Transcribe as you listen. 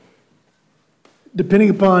Depending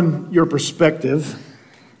upon your perspective,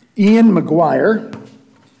 Ian McGuire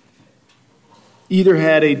either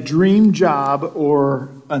had a dream job or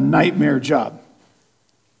a nightmare job.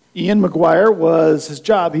 Ian McGuire was his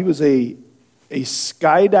job, he was a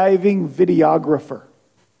skydiving videographer.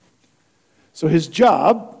 So his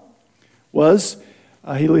job was,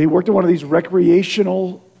 he worked at one of these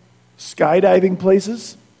recreational skydiving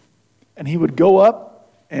places, and he would go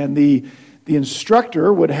up, and the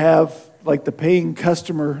instructor would have like the paying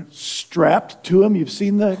customer strapped to him. You've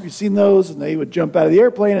seen those, and they would jump out of the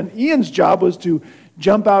airplane. And Ian's job was to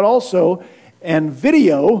jump out also and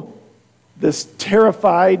video this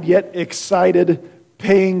terrified yet excited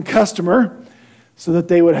paying customer so that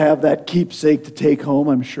they would have that keepsake to take home,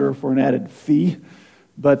 I'm sure, for an added fee.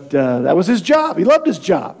 But that was his job. He loved his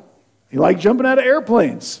job. He liked jumping out of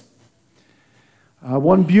airplanes.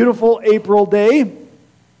 One beautiful April day,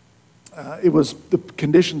 the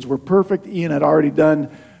conditions were perfect. Ian had already done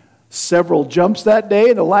several jumps that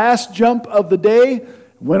day. The last jump of the day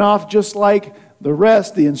went off just like the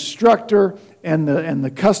rest. The instructor and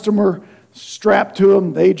the customer strapped to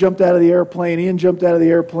him. They jumped out of the airplane. Ian jumped out of the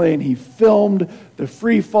airplane. He filmed the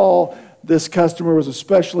free fall. This customer was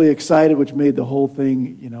especially excited, which made the whole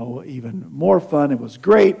thing, even more fun. It was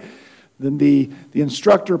great. Then the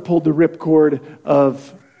instructor pulled the ripcord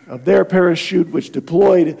of their parachute, which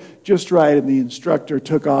deployed just right, and the instructor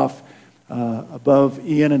took off above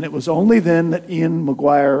Ian. And it was only then that Ian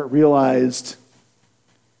McGuire realized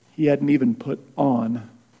he hadn't even put on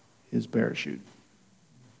his parachute.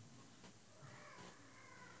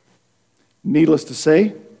 Needless to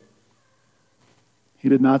say, he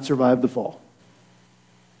did not survive the fall.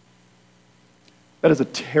 That is a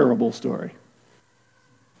terrible story.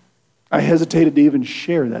 I hesitated to even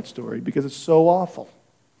share that story because it's so awful.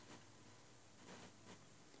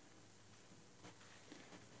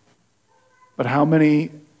 But how many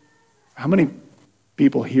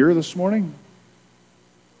people here this morning?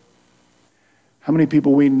 How many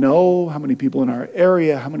people we know? How many people in our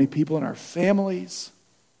area? How many people in our families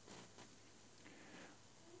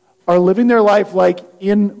are living their life like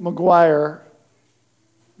Ian McGuire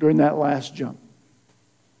during that last jump?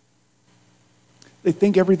 They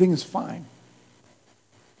think everything is fine.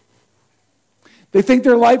 They think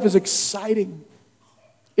their life is exciting.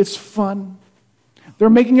 It's fun. They're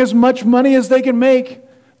making as much money as they can make.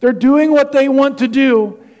 They're doing what they want to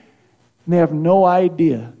do. And they have no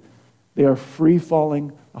idea they are free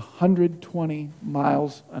falling 120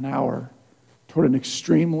 miles an hour toward an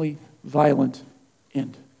extremely violent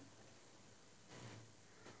end.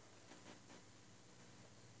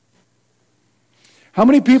 How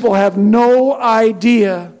many people have no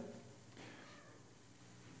idea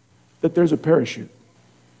that there's a parachute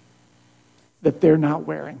that they're not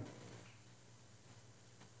wearing?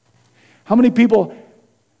 How many people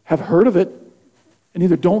have heard of it and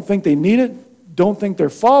either don't think they need it, don't think they're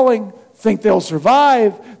falling, think they'll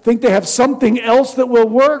survive, think they have something else that will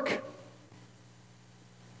work?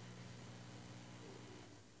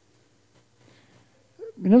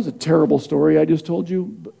 It was a terrible story I just told you,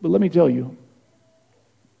 but let me tell you,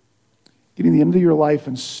 getting to the end of your life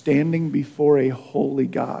and standing before a holy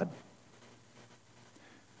God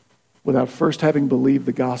without first having believed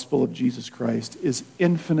the gospel of Jesus Christ is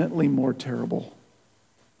infinitely more terrible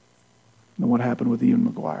than what happened with Ian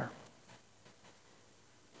McGuire.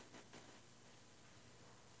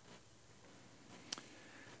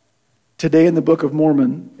 Today in the Book of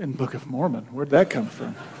Mormon, where'd that come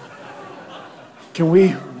from? Can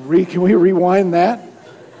we rewind that?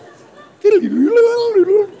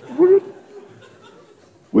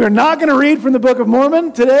 We are not going to read from the Book of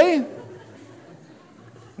Mormon today.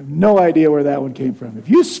 I have no idea where that one came from. If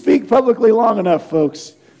you speak publicly long enough,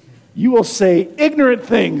 folks, you will say ignorant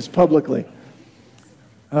things publicly.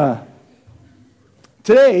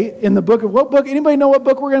 Today, in the book of, what book? Anybody know what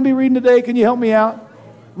book we're going to be reading today? Can you help me out?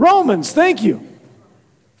 Romans, thank you.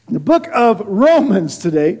 In the book of Romans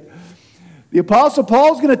today, the Apostle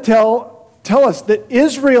Paul is going to tell us that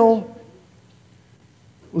Israel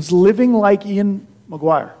was living like Ian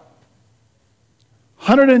McGuire.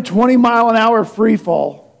 120 mile an hour free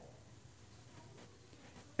fall.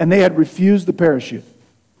 And they had refused the parachute.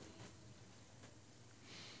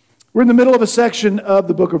 We're in the middle of a section of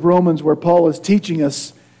the book of Romans where Paul is teaching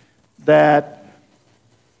us that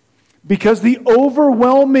because the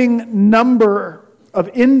overwhelming number of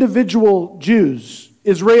individual Jews,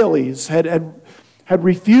 Israelis, had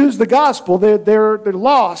refused the gospel, they're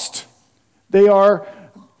lost.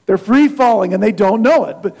 They're free falling and they don't know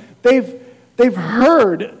it. But they've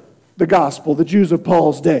heard the gospel, the Jews of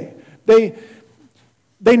Paul's day.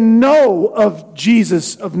 They know of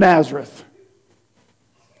Jesus of Nazareth.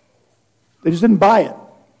 They just didn't buy it.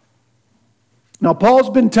 Now, Paul's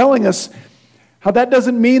been telling us how that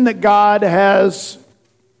doesn't mean that God has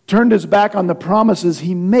turned his back on the promises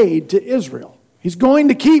he made to Israel. He's going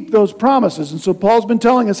to keep those promises. And so Paul's been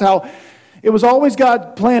telling us how it was always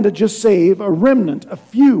God's plan to just save a remnant, a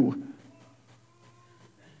few.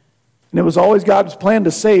 And it was always God's plan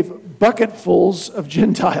to save bucketfuls of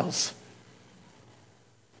Gentiles.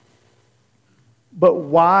 But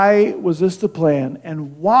why was this the plan?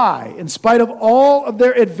 And why, in spite of all of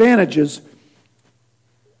their advantages,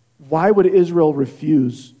 why would Israel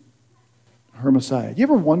refuse her Messiah? You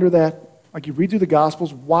ever wonder that? Like you read through the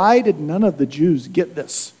Gospels, why did none of the Jews get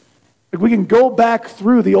this? Like we can go back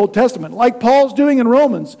through the Old Testament, like Paul's doing in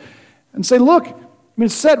Romans, and say, look,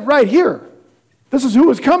 it's said right here. This is who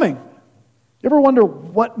is coming. You ever wonder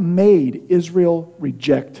what made Israel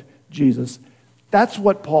reject Jesus? That's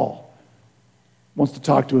what Paul wants to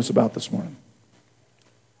talk to us about this morning.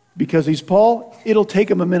 Because he's Paul, it'll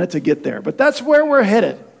take him a minute to get there. But that's where we're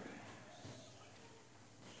headed.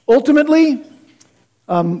 Ultimately,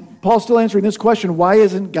 Paul's still answering this question, why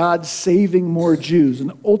isn't God saving more Jews? And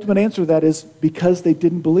the ultimate answer to that is because they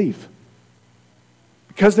didn't believe.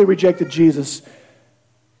 Because they rejected Jesus.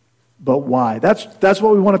 But why? That's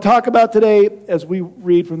what we want to talk about today as we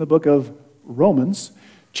read from the book of Romans,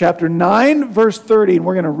 chapter 9, verse 30. And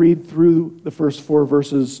we're going to read through the first 4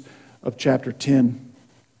 verses of chapter 10.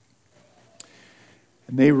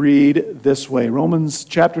 And they read this way. Romans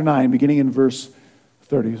chapter 9, beginning in verse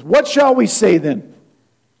 30. What shall we say then?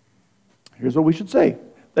 Here's what we should say.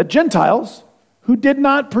 That Gentiles who did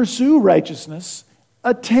not pursue righteousness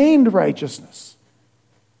attained righteousness.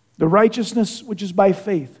 The righteousness which is by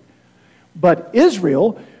faith. But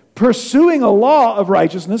Israel, pursuing a law of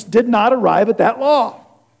righteousness, did not arrive at that law.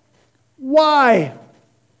 Why?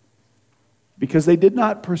 Because they did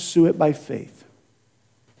not pursue it by faith.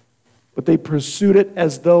 But they pursued it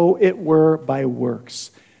as though it were by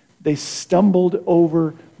works. They stumbled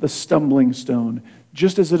over the stumbling stone,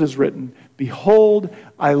 just as it is written, behold,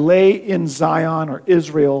 I lay in Zion, or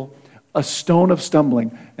Israel, a stone of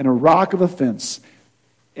stumbling and a rock of offense,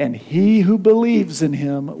 and he who believes in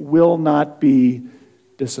him will not be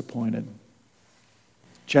disappointed.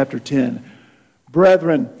 Chapter 10.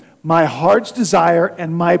 Brethren, my heart's desire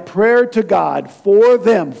and my prayer to God for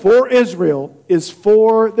them, for Israel, is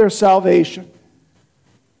for their salvation.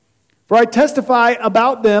 For I testify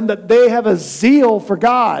about them that they have a zeal for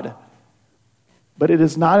God, but it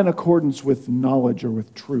is not in accordance with knowledge or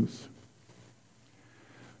with truth.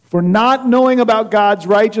 For not knowing about God's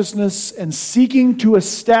righteousness and seeking to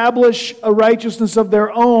establish a righteousness of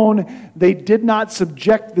their own, they did not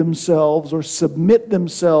subject themselves or submit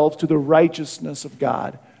themselves to the righteousness of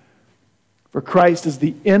God. For Christ is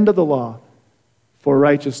the end of the law for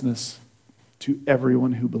righteousness to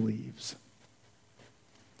everyone who believes.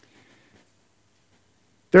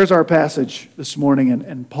 There's our passage this morning,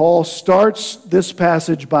 and Paul starts this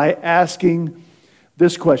passage by asking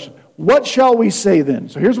this question. What shall we say then?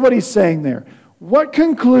 So here's what he's saying there. What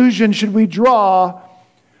conclusion should we draw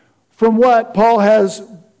from what Paul has,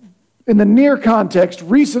 in the near context,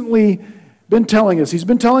 recently been telling us? He's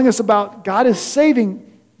been telling us about God is saving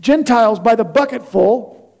Gentiles by the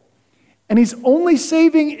bucketful, and he's only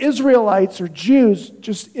saving Israelites or Jews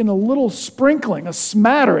just in a little sprinkling, a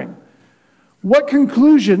smattering. What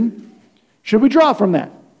conclusion should we draw from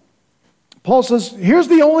that? Paul says, here's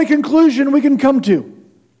the only conclusion we can come to.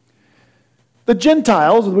 The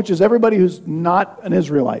Gentiles, which is everybody who's not an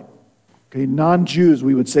Israelite, okay, non-Jews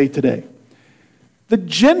we would say today. The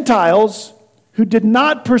Gentiles who did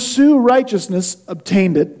not pursue righteousness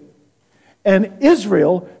obtained it, and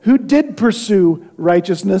Israel who did pursue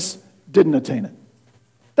righteousness didn't attain it.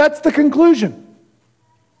 That's the conclusion.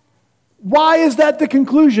 Why is that the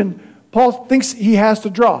conclusion Paul thinks he has to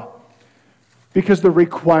draw? Because the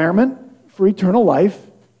requirement for eternal life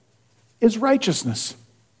is righteousness.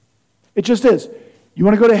 It just is. You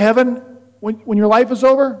want to go to heaven when your life is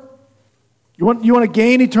over? You want to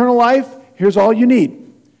gain eternal life? Here's all you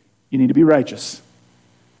need. You need to be righteous.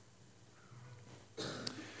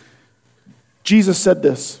 Jesus said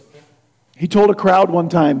this. He told a crowd one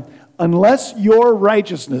time, unless your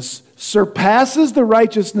righteousness surpasses the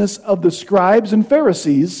righteousness of the scribes and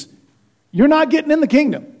Pharisees, you're not getting in the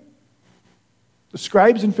kingdom. The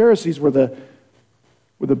scribes and Pharisees were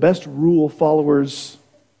the best rule followers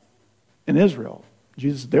in Israel.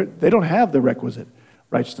 Jesus, they don't have the requisite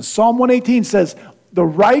righteousness. Psalm 118 says, the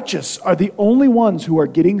righteous are the only ones who are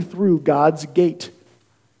getting through God's gate.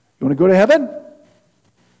 You want to go to heaven?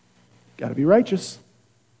 Got to be righteous.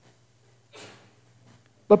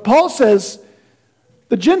 But Paul says,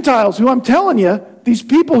 the Gentiles, who I'm telling you, these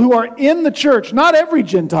people who are in the church, not every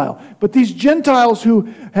Gentile, but these Gentiles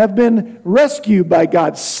who have been rescued by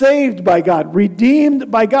God, saved by God,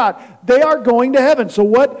 redeemed by God, they are going to heaven. So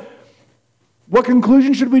what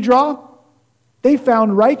conclusion should we draw? They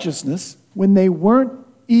found righteousness when they weren't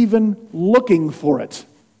even looking for it.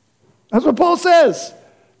 That's what Paul says.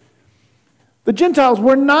 The Gentiles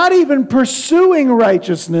were not even pursuing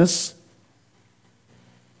righteousness,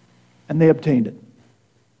 and they obtained it.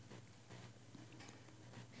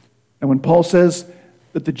 And when Paul says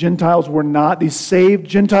that the Gentiles were not, these saved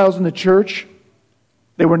Gentiles in the church,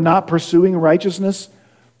 they were not pursuing righteousness,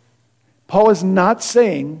 Paul is not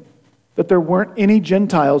saying that there weren't any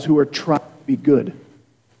Gentiles who were trying to be good.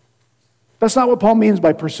 That's not what Paul means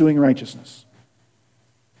by pursuing righteousness.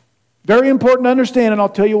 Very important to understand, and I'll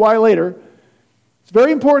tell you why later. It's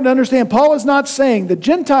very important to understand, Paul is not saying the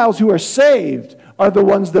Gentiles who are saved are the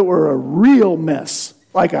ones that were a real mess,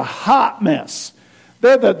 like a hot mess.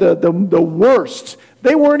 They're the worst.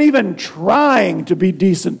 They weren't even trying to be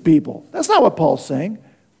decent people. That's not what Paul's saying.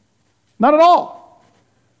 Not at all.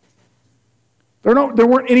 There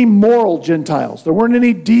weren't any moral Gentiles. There weren't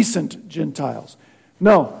any decent Gentiles.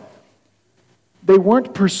 No. They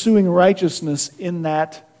weren't pursuing righteousness in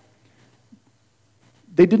that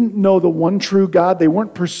they didn't know the one true God. They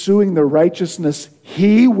weren't pursuing the righteousness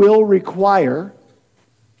He will require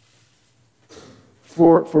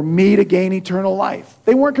for me to gain eternal life.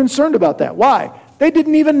 They weren't concerned about that. Why? They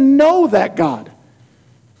didn't even know that God.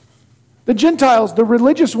 The Gentiles, the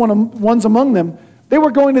religious ones among them, they were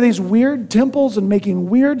going to these weird temples and making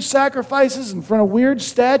weird sacrifices in front of weird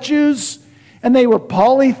statues. And they were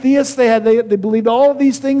polytheists. They believed all of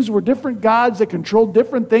these things were different gods that controlled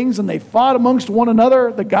different things, and they fought amongst one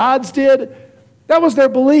another. The gods did. That was their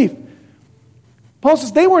belief. Paul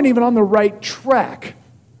says they weren't even on the right track.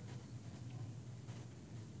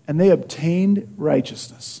 And they obtained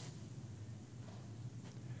righteousness.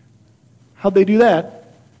 How'd they do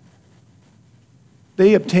that?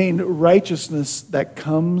 They obtained righteousness that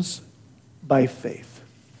comes by faith.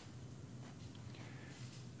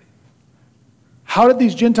 How did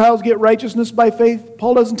these Gentiles get righteousness by faith?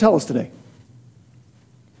 Paul doesn't tell us today.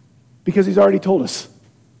 Because he's already told us.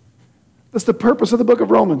 That's the purpose of the book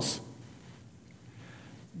of Romans.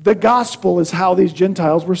 The gospel is how these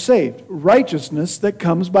Gentiles were saved. Righteousness that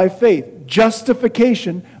comes by faith.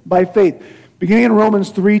 Justification by faith. Beginning in Romans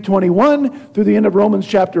 3:21 through the end of Romans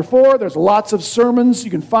chapter 4, there's lots of sermons you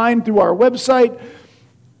can find through our website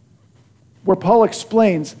where Paul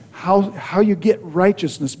explains how you get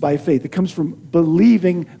righteousness by faith. It comes from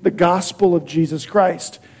believing the gospel of Jesus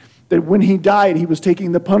Christ. That when He died, He was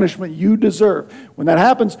taking the punishment you deserve. When that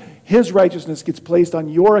happens, His righteousness gets placed on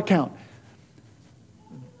your account.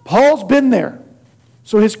 Paul's been there.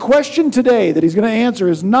 So his question today that he's going to answer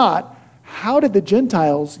is not, how did the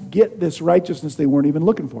Gentiles get this righteousness they weren't even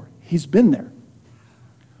looking for? He's been there.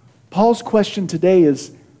 Paul's question today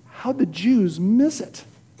is, how did the Jews miss it?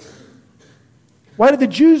 Why did the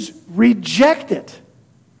Jews reject it?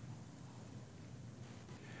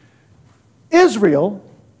 Israel,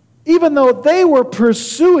 even though they were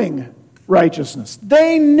pursuing righteousness,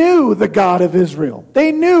 they knew the God of Israel.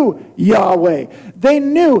 They knew Yahweh. They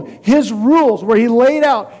knew His rules where He laid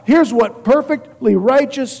out, here's what perfectly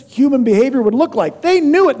righteous human behavior would look like. They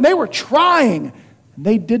knew it and they were trying. And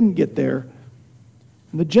they didn't get there.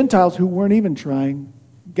 And the Gentiles who weren't even trying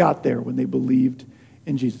got there when they believed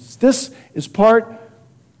in Jesus. This is part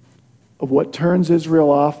of what turns Israel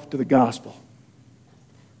off to the gospel.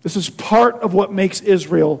 This is part of what makes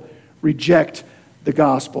Israel reject the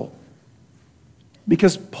gospel.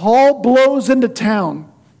 Because Paul blows into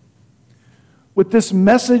town with this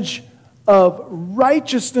message of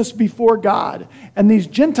righteousness before God. And these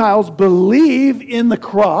Gentiles believe in the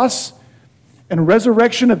cross and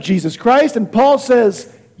resurrection of Jesus Christ. And Paul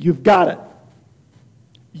says, you've got it.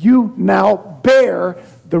 You now bear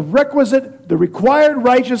the required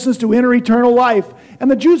righteousness to enter eternal life. And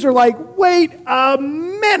the Jews are like, wait a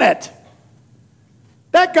minute.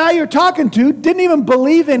 That guy you're talking to didn't even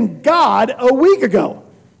believe in God a week ago.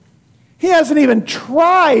 He hasn't even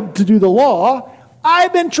tried to do the law.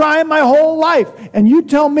 I've been trying my whole life. And you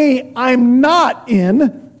tell me I'm not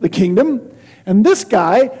in the kingdom. And this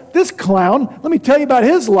guy, this clown, let me tell you about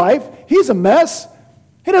his life. He's a mess.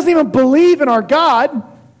 He doesn't even believe in our God.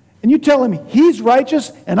 And you tell him he's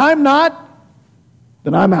righteous and I'm not,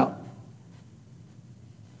 then I'm out.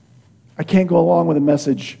 I can't go along with a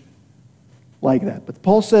message like that. But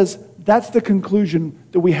Paul says that's the conclusion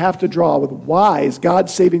that we have to draw with why is God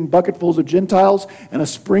saving bucketfuls of Gentiles and a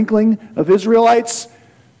sprinkling of Israelites?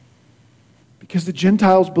 Because the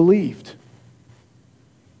Gentiles believed.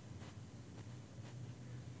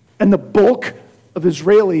 And the bulk of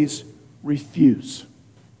Israelis refuse.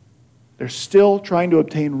 They're still trying to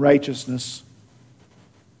obtain righteousness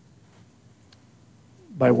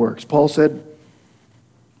by works. Paul said,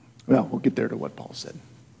 well, we'll get there to what Paul said.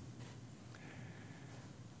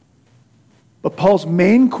 But Paul's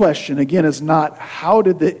main question, again, is not how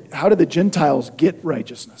did the Gentiles get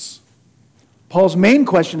righteousness? Paul's main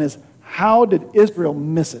question is, how did Israel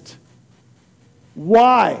miss it?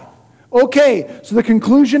 Why? Okay, so the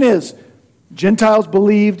conclusion is, Gentiles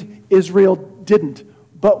believed, Israel didn't.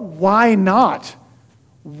 But why not?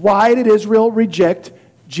 Why did Israel reject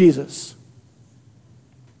Jesus?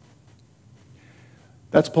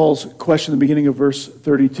 That's Paul's question at the beginning of verse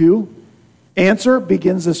 32. Answer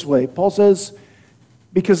begins this way. Paul says,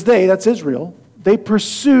 because they, that's Israel, they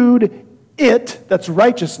pursued it, that's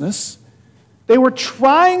righteousness. They were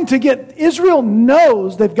trying to get, Israel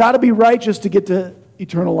knows they've got to be righteous to get to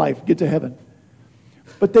eternal life, get to heaven.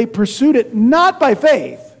 But they pursued it not by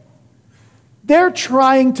faith. They're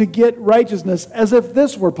trying to get righteousness as if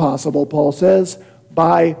this were possible, Paul says,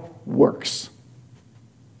 by works.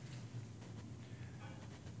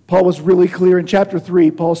 Paul was really clear in chapter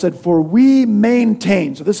 3. Paul said, for we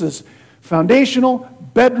maintain. So this is foundational,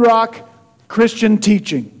 bedrock Christian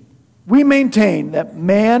teaching. We maintain that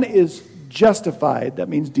man is justified. That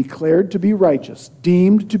means declared to be righteous,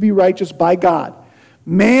 deemed to be righteous by God.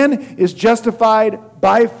 Man is justified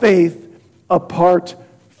by faith apart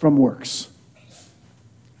from works.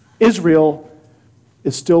 Israel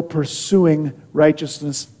is still pursuing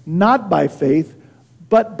righteousness not by faith,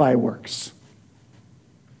 but by works.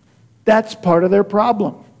 That's part of their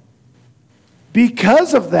problem.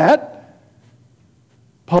 Because of that,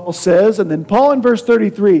 Paul says, and then Paul in verse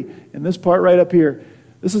 33, in this part right up here,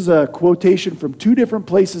 this is a quotation from two different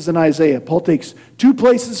places in Isaiah. Paul takes two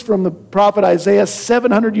places from the prophet Isaiah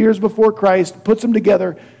 700 years before Christ, puts them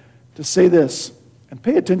together to say this. And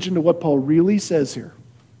pay attention to what Paul really says here.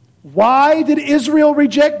 Why did Israel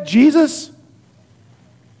reject Jesus?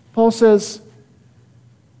 Paul says,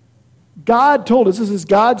 God told us, this is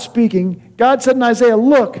God speaking. God said in Isaiah,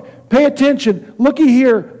 look, pay attention, looky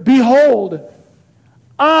here, behold,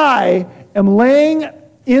 I am laying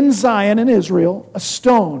in Zion in Israel a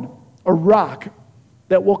stone, a rock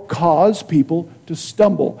that will cause people to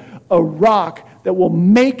stumble, a rock that will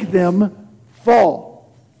make them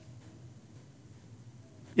fall.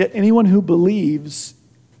 Yet anyone who believes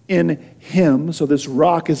in him, so this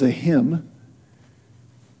rock is a him,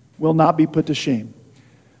 will not be put to shame.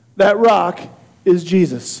 That rock is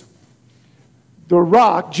Jesus. The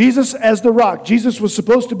rock, Jesus as the rock. Jesus was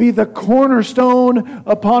supposed to be the cornerstone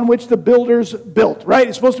upon which the builders built, right?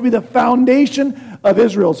 It's supposed to be the foundation of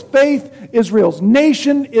Israel's faith, Israel's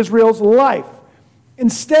nation, Israel's life.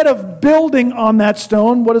 Instead of building on that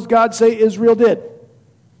stone, what does God say Israel did?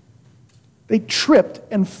 They tripped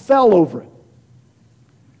and fell over it.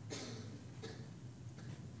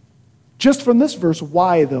 Just from this verse,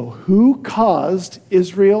 why though? Who caused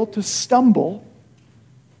Israel to stumble?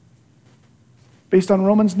 Based on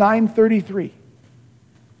Romans 9:33.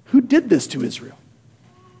 Who did this to Israel?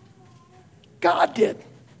 God did.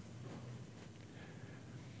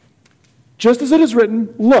 Just as it is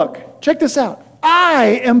written, look, check this out.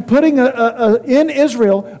 I am putting in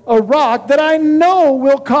Israel a rock that I know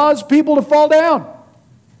will cause people to fall down.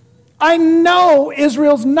 I know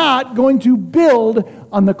Israel's not going to build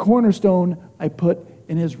on the cornerstone I put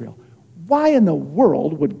in Israel. Why in the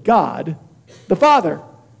world would God, the Father,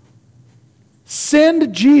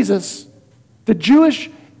 send Jesus, the Jewish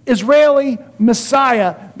Israeli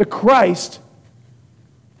Messiah, the Christ,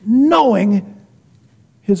 knowing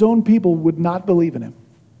his own people would not believe in him?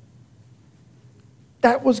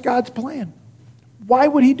 That was God's plan. Why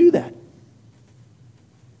would he do that?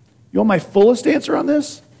 You want my fullest answer on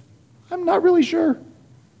this? I'm not really sure.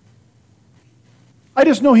 I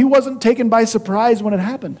just know he wasn't taken by surprise when it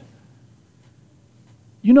happened.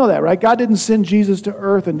 You know that, right? God didn't send Jesus to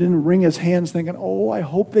earth and didn't wring his hands thinking, oh, I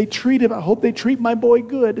hope they treat him. I hope they treat my boy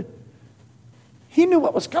good. He knew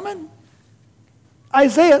what was coming.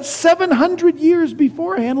 Isaiah, 700 years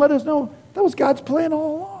beforehand, let us know that was God's plan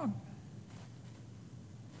all along.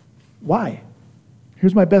 Why?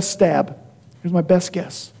 Here's my best stab. Here's my best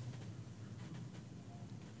guess.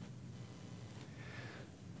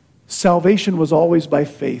 Salvation was always by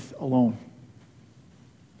faith alone.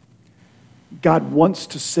 God wants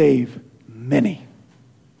to save many.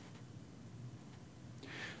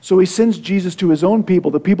 So he sends Jesus to his own people,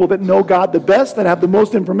 the people that know God the best, that have the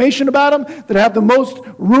most information about him, that have the most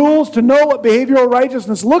rules to know what behavioral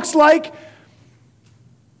righteousness looks like.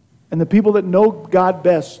 And the people that know God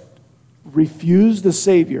best refuse the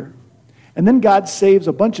Savior And then God saves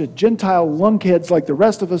a bunch of Gentile lunkheads like the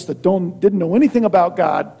rest of us that didn't know anything about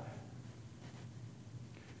God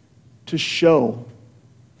to show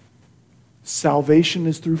salvation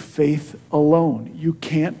is through faith alone. You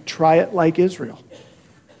can't try it like Israel.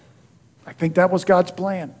 I think that was God's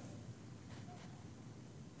plan.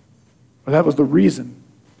 Or that was the reason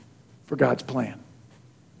for God's plan.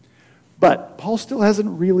 But Paul still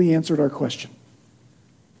hasn't really answered our question.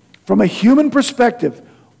 From a human perspective,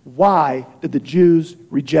 why did the Jews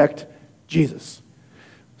reject Jesus?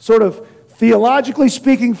 Sort of theologically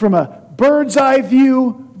speaking, from a bird's eye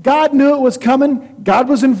view, God knew it was coming. God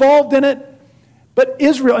was involved in it. But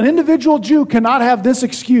Israel, an individual Jew, cannot have this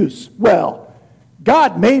excuse. Well,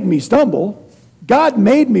 God made me stumble. God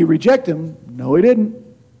made me reject him. No, he didn't.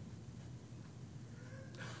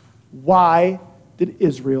 Why did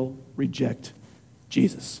Israel reject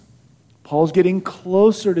Jesus? Paul's getting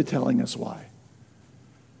closer to telling us why.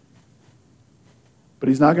 But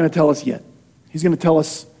he's not going to tell us yet. He's going to tell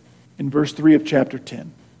us in verse 3 of chapter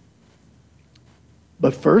 10.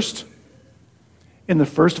 But first, in the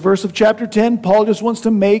first verse of chapter 10, Paul just wants to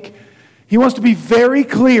be very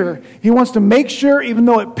clear. He wants to make sure, even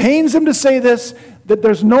though it pains him to say this, that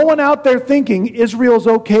there's no one out there thinking Israel's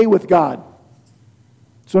okay with God.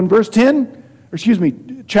 So in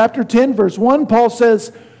chapter 10, verse 1, Paul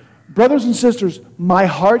says, brothers and sisters, my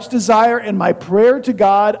heart's desire and my prayer to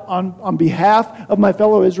God on behalf of my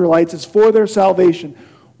fellow Israelites is for their salvation.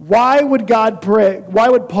 Why would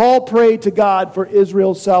Paul pray to God for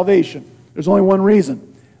Israel's salvation? There's only one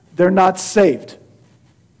reason. They're not saved.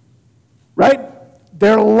 Right?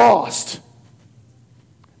 They're lost.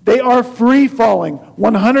 They are free-falling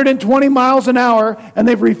 120 miles an hour, and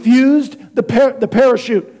they've refused the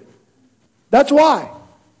parachute. That's why.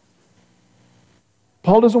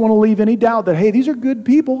 Paul doesn't want to leave any doubt that, hey, these are good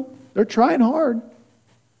people. They're trying hard.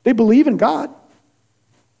 They believe in God.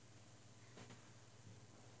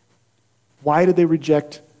 Why did they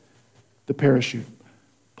reject the parachute?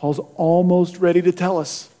 Paul's almost ready to tell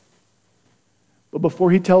us. But before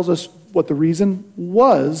he tells us what the reason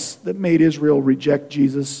was that made Israel reject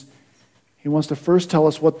Jesus, he wants to first tell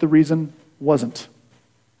us what the reason wasn't.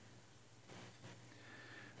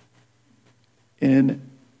 In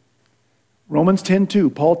Romans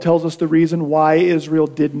 10:2, Paul tells us the reason why Israel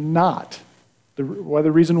did not, why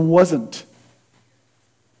the reason wasn't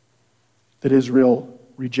that Israel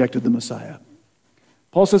rejected the Messiah.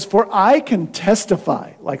 Paul says, for I can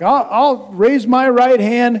testify, like I'll raise my right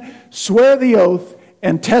hand, swear the oath,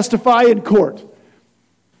 and testify in court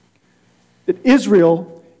that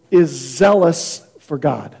Israel is zealous for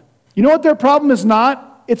God. You know what their problem is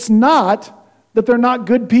not? It's not that they're not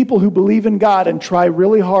good people who believe in God and try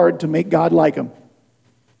really hard to make God like them.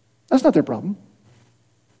 That's not their problem.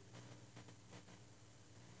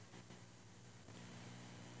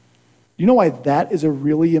 You know why that is a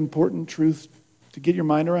really important truth to get your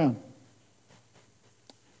mind around?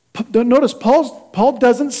 Notice, Paul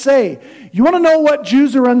doesn't say, you want to know what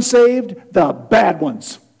Jews are unsaved? The bad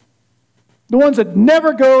ones. The ones that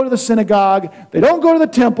never go to the synagogue, they don't go to the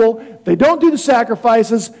temple, they don't do the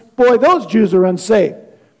sacrifices. Boy, those Jews are unsaved.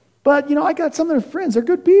 But, I got some of their friends. They're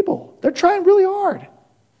good people. They're trying really hard.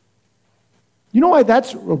 You know why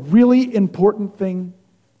that's a really important thing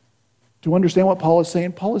to understand what Paul is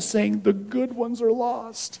saying? Paul is saying the good ones are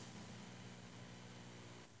lost.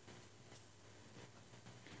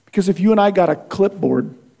 Because if you and I got a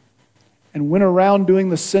clipboard and went around doing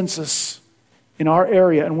the census in our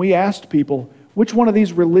area and we asked people, which one of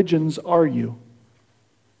these religions are you?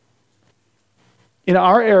 In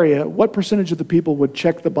our area, what percentage of the people would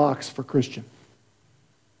check the box for Christian?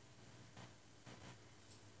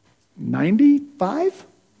 95?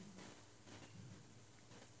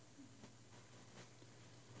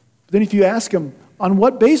 Then if you ask them, on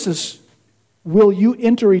what basis will you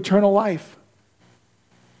enter eternal life?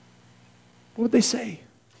 What would they say?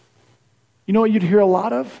 You know what you'd hear a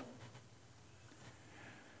lot of?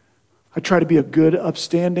 I try to be a good,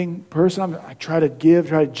 upstanding person. I try to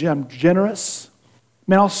give, I'm generous.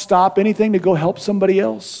 Man, I'll stop anything to go help somebody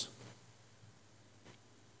else.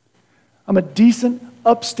 I'm a decent,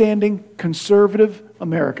 upstanding, conservative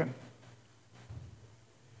American.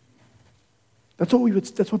 That's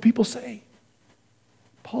what people say.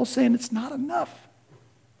 Paul's saying it's not enough.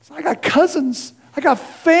 So I got cousins, I got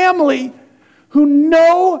family who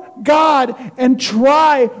know God and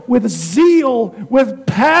try with zeal, with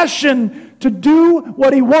passion to do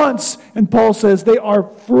what he wants. And Paul says they are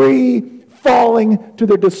free falling to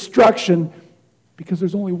their destruction because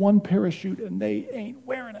there's only one parachute and they ain't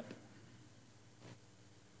wearing it.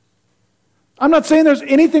 I'm not saying there's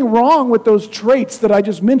anything wrong with those traits that I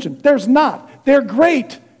just mentioned. There's not. They're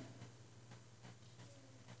great.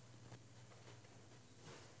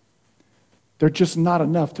 They're just not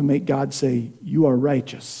enough to make God say, you are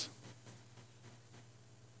righteous.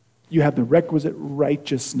 You have the requisite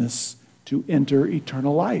righteousness to enter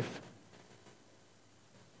eternal life.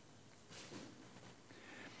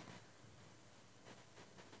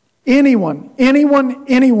 Anyone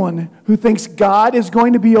who thinks God is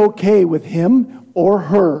going to be okay with him or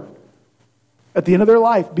her at the end of their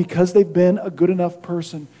life because they've been a good enough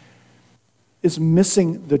person is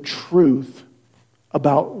missing the truth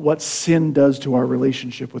about what sin does to our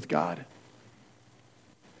relationship with God.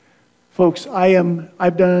 Folks,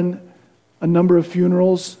 I've done a number of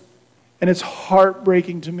funerals, and it's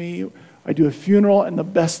heartbreaking to me. I do a funeral, and the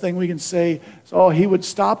best thing we can say is, oh, he would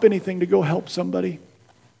stop anything to go help somebody.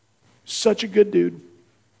 Such a good dude.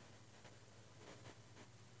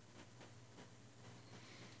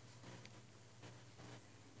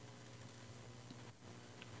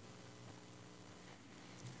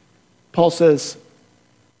 Paul says,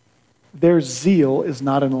 their zeal is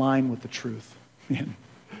not in line with the truth. Man,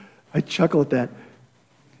 I chuckle at that.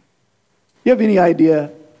 You have any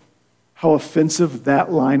idea how offensive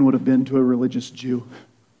that line would have been to a religious Jew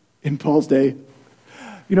in Paul's day?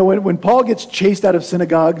 You know, when Paul gets chased out of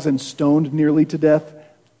synagogues and stoned nearly to death,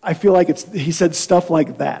 I feel like he said stuff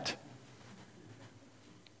like that.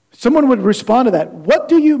 Someone would respond to that. What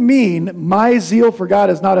do you mean my zeal for God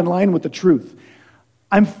is not in line with the truth?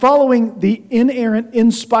 I'm following the inerrant,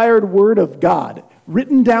 inspired word of God,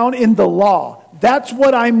 written down in the law. That's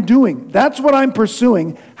what I'm doing. That's what I'm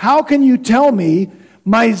pursuing. How can you tell me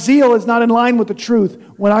my zeal is not in line with the truth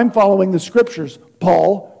when I'm following the scriptures?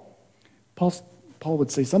 Paul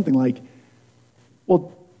would say something like,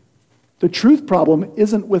 well, the truth problem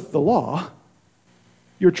isn't with the law.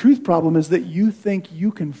 Your truth problem is that you think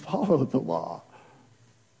you can follow the law.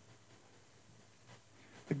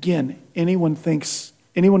 Again, anyone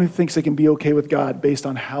who thinks they can be okay with God based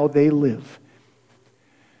on how they live,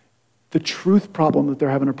 the truth problem that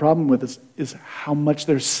they're having a problem with is how much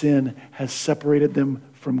their sin has separated them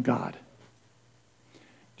from God. Do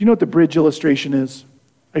you know what the bridge illustration is?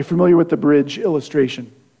 Are you familiar with the bridge illustration?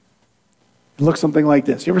 It looks something like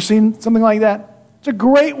this. You ever seen something like that? It's a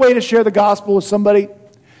great way to share the gospel with somebody.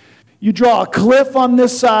 You draw a cliff on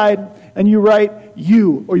this side, and you write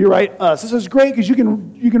you, or you write us. This is great because you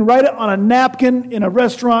can write it on a napkin in a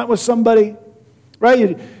restaurant with somebody, right?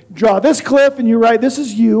 You draw this cliff and you write this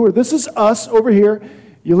is you or this is us over here.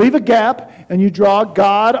 You leave a gap and you draw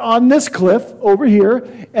God on this cliff over here,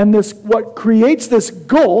 and this what creates this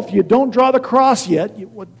gulf. You don't draw the cross yet.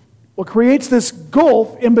 What creates this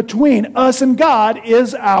gulf in between us and God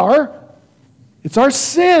is our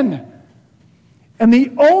sin. And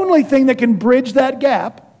the only thing that can bridge that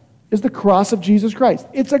gap is the cross of Jesus Christ.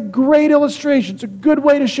 It's a great illustration. It's a good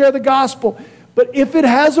way to share the gospel. But if it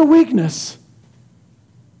has a weakness,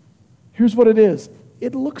 here's what it is.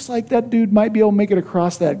 It looks like that dude might be able to make it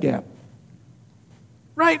across that gap.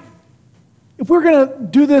 Right? If we're going to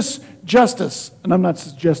do this justice, and I'm not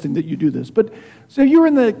suggesting that you do this, but so you were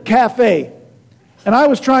in the cafe, and I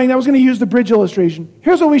was going to use the bridge illustration.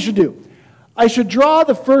 Here's what we should do. I should draw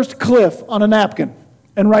the first cliff on a napkin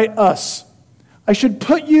and write us. I should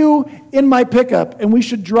put you in my pickup, and we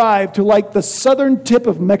should drive to like the southern tip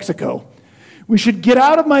of Mexico. We should get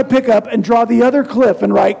out of my pickup and draw the other cliff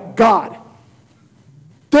and write God.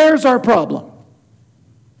 There's our problem.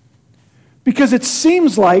 Because it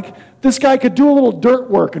seems like this guy could do a little dirt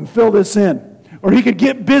work and fill this in. Or he could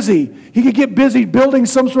get busy. He could get busy building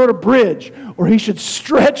some sort of bridge. Or he should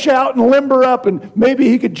stretch out and limber up, and maybe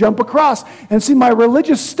he could jump across. And see, my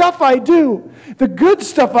religious stuff I do, the good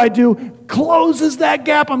stuff I do, closes that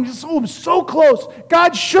gap. I'm so close.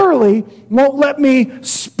 God surely won't let me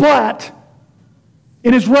splat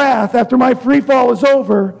in his wrath after my free fall is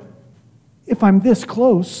over if I'm this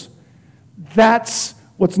close. That's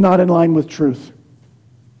what's not in line with truth.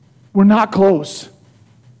 We're not close.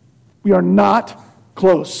 We are not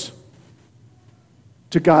close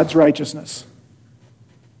to God's righteousness.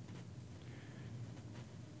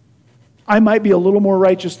 I might be a little more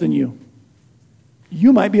righteous than you.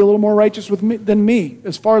 You might be a little more righteous than me.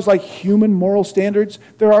 As far as like human moral standards,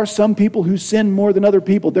 there are some people who sin more than other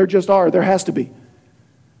people. There just are. There has to be.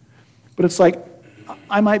 But it's like,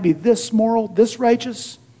 I might be this moral, this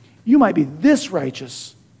righteous. You might be this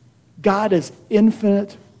righteous. God is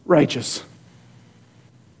infinite righteous.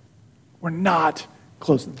 We're not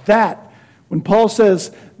close. That, when Paul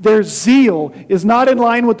says their zeal is not in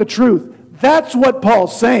line with the truth, that's what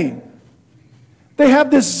Paul's saying. They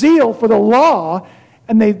have this zeal for the law,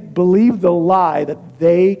 And they believe the lie that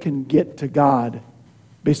they can get to God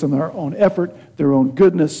based on their own effort, their own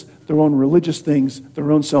goodness, their own religious things,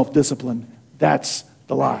 their own self-discipline. That's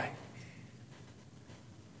the lie.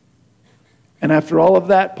 And after all of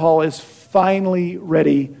that, Paul is finally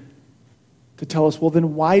ready to tell us, well,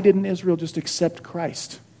 then why didn't Israel just accept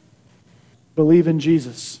Christ? Believe in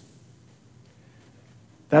Jesus.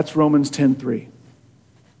 That's Romans 10:3,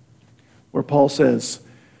 where Paul says,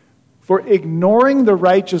 for ignoring the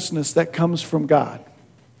righteousness that comes from God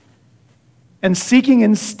and seeking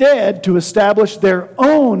instead to establish their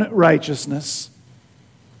own righteousness,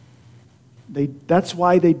 that's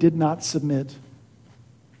why they did not submit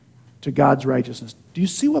to God's righteousness. Do you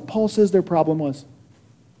see what Paul says their problem was?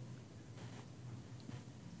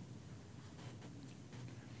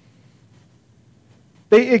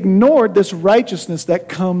 They ignored this righteousness that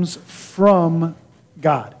comes from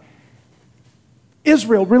God.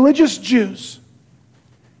 Israel, religious Jews,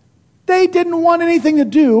 they didn't want anything to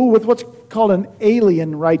do with what's called an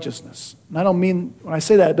alien righteousness. And I don't mean, when I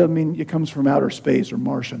say that, it doesn't mean it comes from outer space or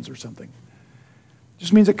Martians or something. It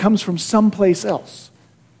just means it comes from someplace else.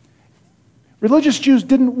 Religious Jews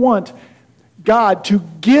didn't want God to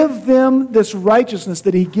give them this righteousness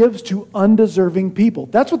that He gives to undeserving people.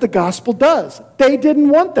 That's what the gospel does. They didn't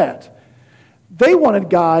want that. They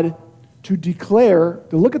wanted God to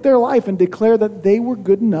look at their life and declare that they were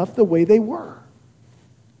good enough the way they were.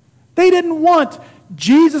 They didn't want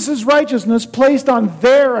Jesus' righteousness placed on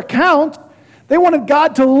their account. They wanted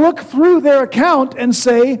God to look through their account and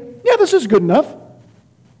say, yeah, this is good enough.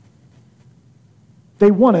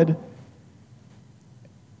 They wanted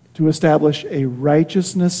to establish a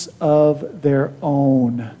righteousness of their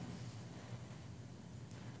own.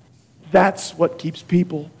 That's what keeps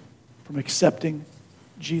people from accepting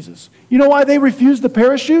Jesus. You know why they refused the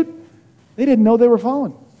parachute? They didn't know they were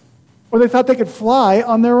falling. Or they thought they could fly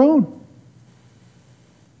on their own.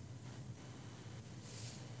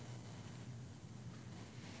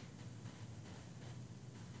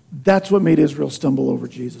 That's what made Israel stumble over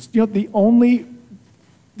Jesus. You know, the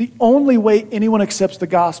only way anyone accepts the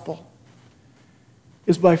gospel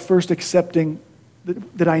is by first accepting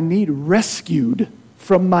that I need rescued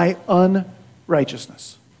from my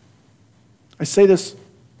unrighteousness. I say this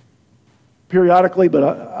periodically, but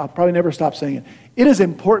I'll probably never stop saying it. It is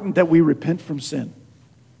important that we repent from sin.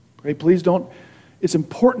 Okay, please don't. It's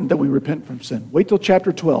important that we repent from sin. Wait till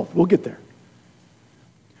chapter 12. We'll get there.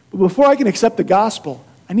 But before I can accept the gospel,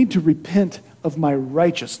 I need to repent of my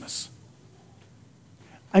righteousness.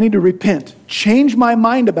 I need to repent, change my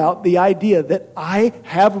mind about the idea that I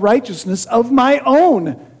have righteousness of my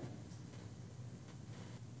own.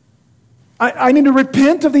 I need to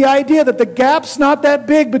repent of the idea that the gap's not that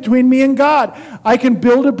big between me and God. I can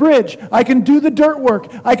build a bridge. I can do the dirt work.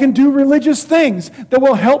 I can do religious things that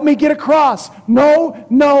will help me get across. No,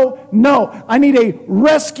 no, no. I need a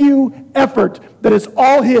rescue effort that is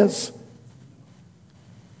all His.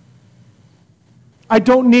 I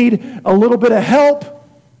don't need a little bit of help.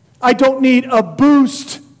 I don't need a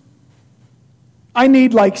boost. I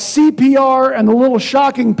need like CPR and the little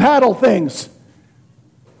shocking paddle things.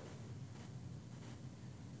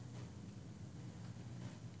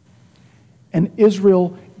 And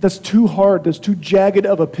Israel, that's too hard, that's too jagged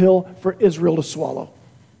of a pill for Israel to swallow.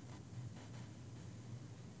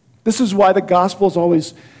 This is why the gospel has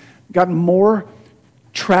always gotten more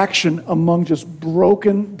traction among just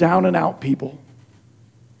broken, down and out people.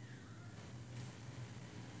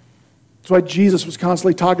 That's why Jesus was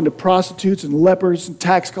constantly talking to prostitutes and lepers and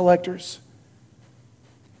tax collectors.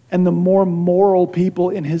 And the more moral people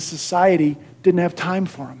in His society didn't have time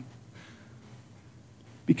for Him.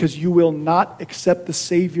 Because you will not accept the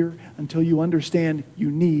Savior until you understand you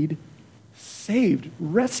need saved,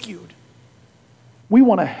 rescued. We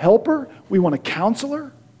want a helper. We want a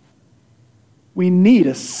counselor. We need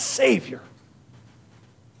a Savior.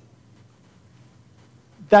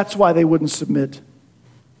 That's why they wouldn't submit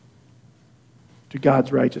to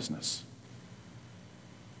God's righteousness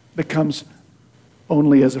that comes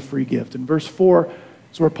only as a free gift. In verse 4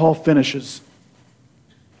 is where Paul finishes.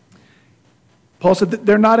 Paul said that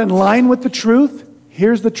they're not in line with the truth.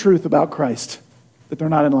 Here's the truth about Christ that they're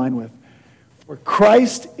not in line with. For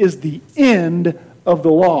Christ is the end of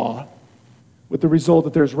the law, with the result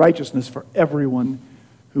that there's righteousness for everyone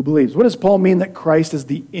who believes. What does Paul mean that Christ is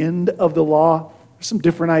the end of the law? There's some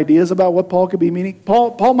different ideas about what Paul could be meaning.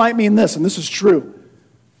 Paul might mean this, and this is true.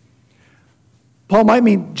 Paul might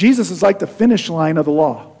mean Jesus is like the finish line of the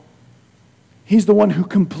law. He's the one who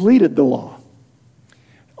completed the law.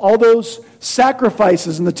 All those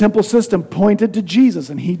sacrifices in the temple system pointed to Jesus,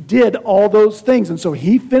 and he did all those things. And so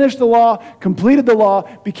he finished the law, completed the law,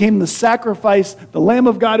 became the sacrifice, the Lamb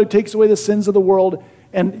of God who takes away the sins of the world.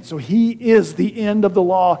 And so he is the end of the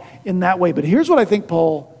law in that way. But here's what I think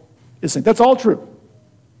Paul is saying. That's all true.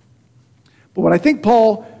 But what I think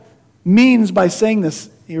Paul means by saying this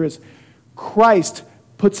here is Christ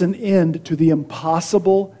puts an end to the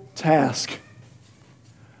impossible task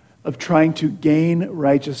of trying to gain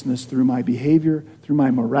righteousness through my behavior, through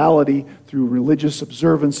my morality, through religious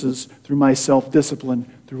observances, through my self-discipline,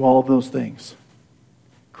 through all of those things.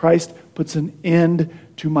 Christ puts an end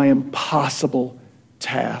to my impossible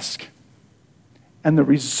task. And the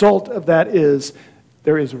result of that is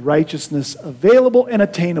there is righteousness available and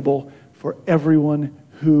attainable for everyone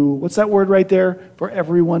who, what's that word right there? For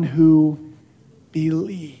everyone who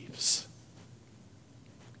believes.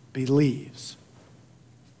 Believes.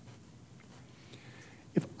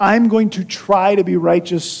 If I'm going to try to be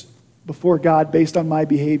righteous before God based on my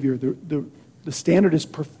behavior, the standard is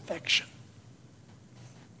perfection.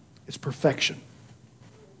 It's perfection.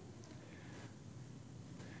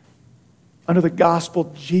 Under the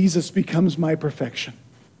gospel, Jesus becomes my perfection.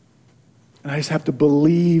 And I just have to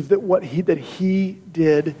believe that he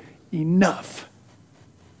did enough.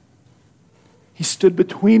 He stood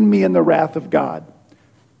between me and the wrath of God.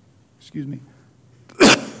 Excuse me.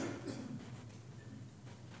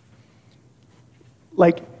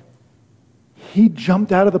 Like, he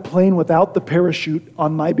jumped out of the plane without the parachute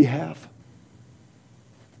on my behalf.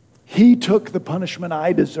 He took the punishment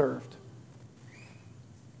I deserved.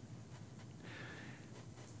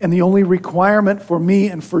 And the only requirement for me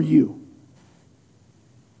and for you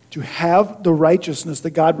to have the righteousness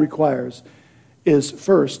that God requires is,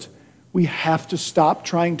 first, we have to stop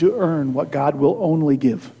trying to earn what God will only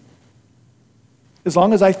give. As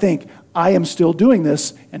long as I think I am still doing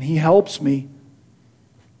this and he helps me,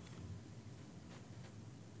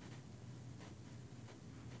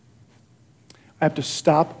 I have to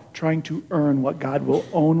stop trying to earn what God will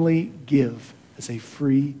only give as a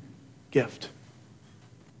free gift.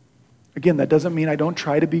 Again, that doesn't mean I don't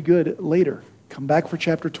try to be good later. Come back for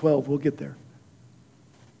chapter 12. We'll get there.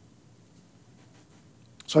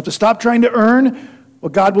 So I have to stop trying to earn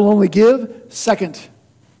what God will only give. Second,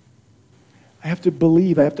 I have to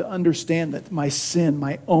believe, I have to understand that my sin,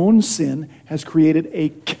 my own sin, has created a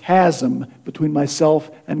chasm between myself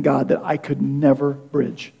and God that I could never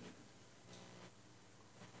bridge.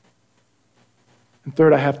 And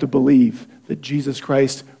third, I have to believe that Jesus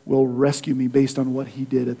Christ will rescue me based on what he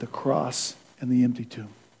did at the cross and the empty tomb.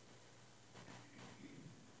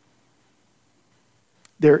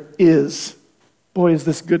 There is, boy, is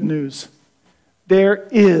this good news. There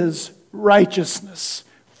is righteousness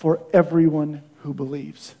for everyone who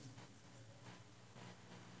believes.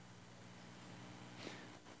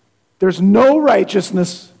 There's no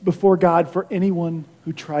righteousness before God for anyone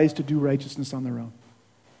who tries to do righteousness on their own.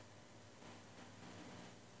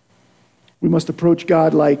 We must approach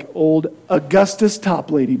God like old Augustus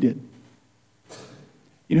Toplady did.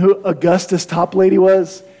 You know who Augustus Toplady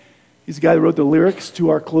was? He's the guy that wrote the lyrics to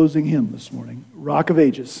our closing hymn this morning, Rock of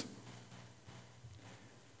Ages.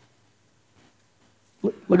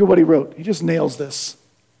 Look at what he wrote. He just nails this.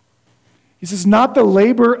 He says, "Not the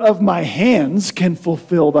labor of my hands can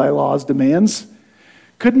fulfill thy law's demands.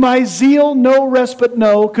 Could my zeal no respite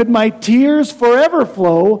know? Could my tears forever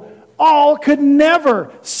flow? All could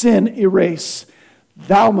never sin erase.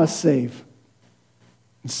 Thou must save,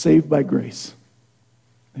 and save by grace."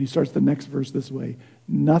 And he starts the next verse this way.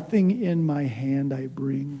 "Nothing in my hand I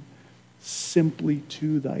bring, simply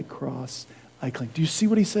to thy cross I cling." Do you see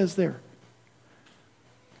what he says there?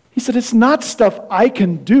 He said, it's not stuff I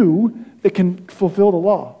can do that can fulfill the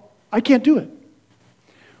law. I can't do it.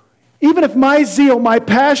 Even if my zeal, my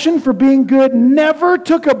passion for being good never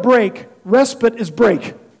took a break, respite is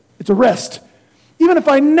break. It's a rest. Even if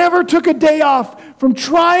I never took a day off from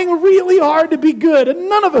trying really hard to be good, and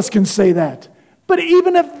none of us can say that. But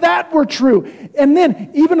even if that were true, and then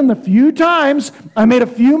even in the few times I made a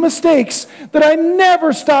few mistakes, that I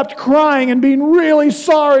never stopped crying and being really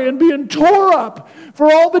sorry and being tore up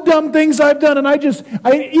for all the dumb things I've done, and I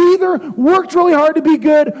either worked really hard to be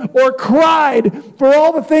good or cried for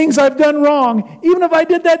all the things I've done wrong. Even if I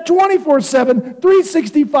did that 24/7,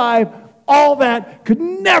 365, all that could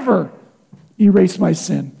never erase my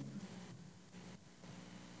sin.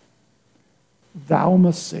 Thou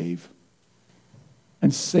must save,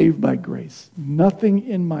 and save by grace. Nothing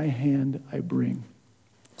in my hand I bring.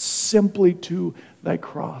 Simply to thy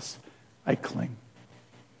cross I cling.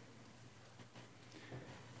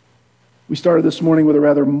 We started this morning with a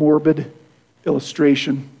rather morbid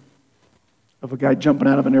illustration of a guy jumping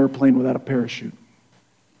out of an airplane without a parachute.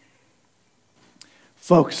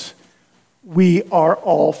 Folks, we are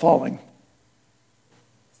all falling.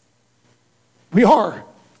 We are.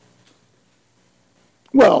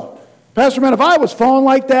 Well, Pastor Matt, if I was falling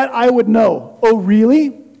like that, I would know. Oh,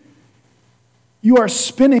 really? You are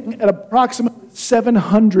spinning at approximately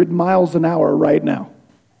 700 miles an hour right now.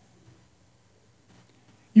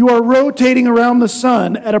 You are rotating around the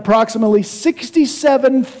sun at approximately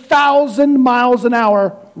 67,000 miles an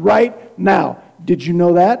hour right now. Did you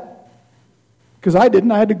know that? Because I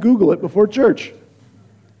didn't. I had to Google it before church.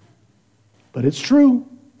 But it's true.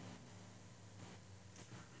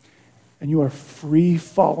 And you are free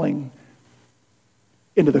falling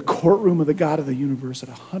into the courtroom of the God of the universe at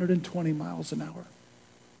 120 miles an hour.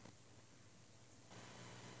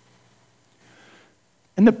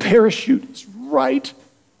 And the parachute is right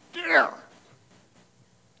there.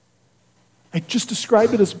 I just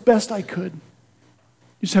described it as best I could.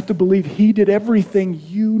 You just have to believe He did everything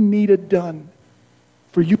you needed done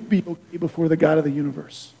for you to be okay before the God of the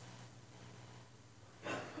universe.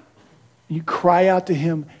 You cry out to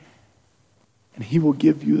Him, and He will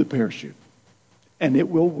give you the parachute. And it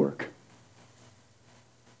will work.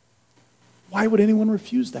 Why would anyone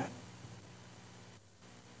refuse that?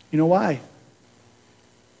 You know why?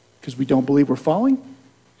 Because we don't believe we're falling.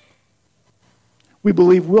 We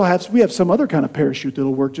believe we have some other kind of parachute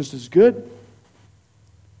that'll work just as good.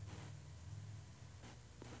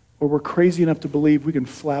 Or we're crazy enough to believe we can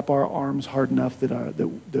flap our arms hard enough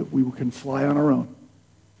that we can fly on our own.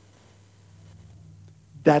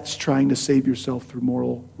 That's trying to save yourself through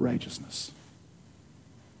moral righteousness.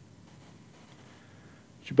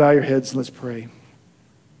 Would you bow your heads and let's pray.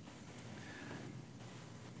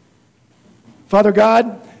 Father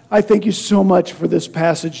God, I thank you so much for this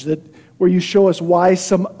passage where you show us why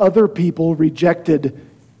some other people rejected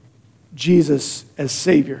Jesus as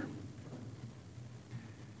Savior.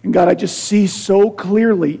 And God, I just see so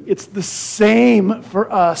clearly it's the same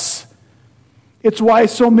for us. It's why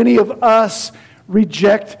so many of us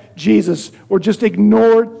reject Jesus or just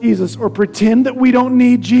ignore Jesus or pretend that we don't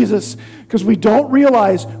need Jesus because we don't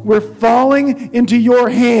realize we're falling into your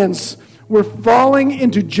hands. We're falling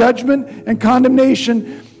into judgment and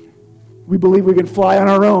condemnation. We believe we can fly on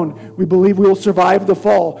our own. We believe we will survive the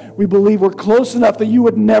fall. We believe we're close enough that you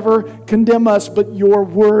would never condemn us, but your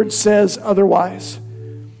word says otherwise.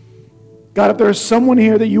 God, if there is someone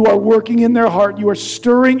here that you are working in their heart, you are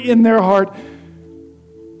stirring in their heart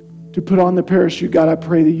to put on the parachute, God, I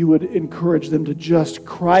pray that you would encourage them to just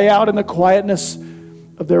cry out in the quietness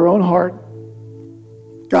of their own heart.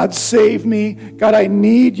 God, save me. God, I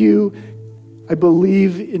need you. I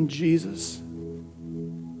believe in Jesus.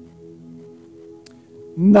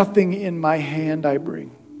 Nothing in my hand I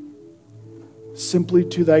bring. Simply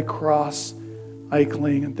to thy cross I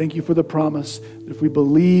cling. And thank you for the promise that if we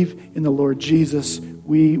believe in the Lord Jesus,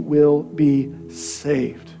 we will be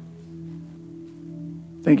saved.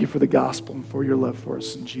 Thank you for the gospel and for your love for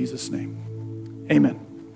us. In Jesus' name, amen.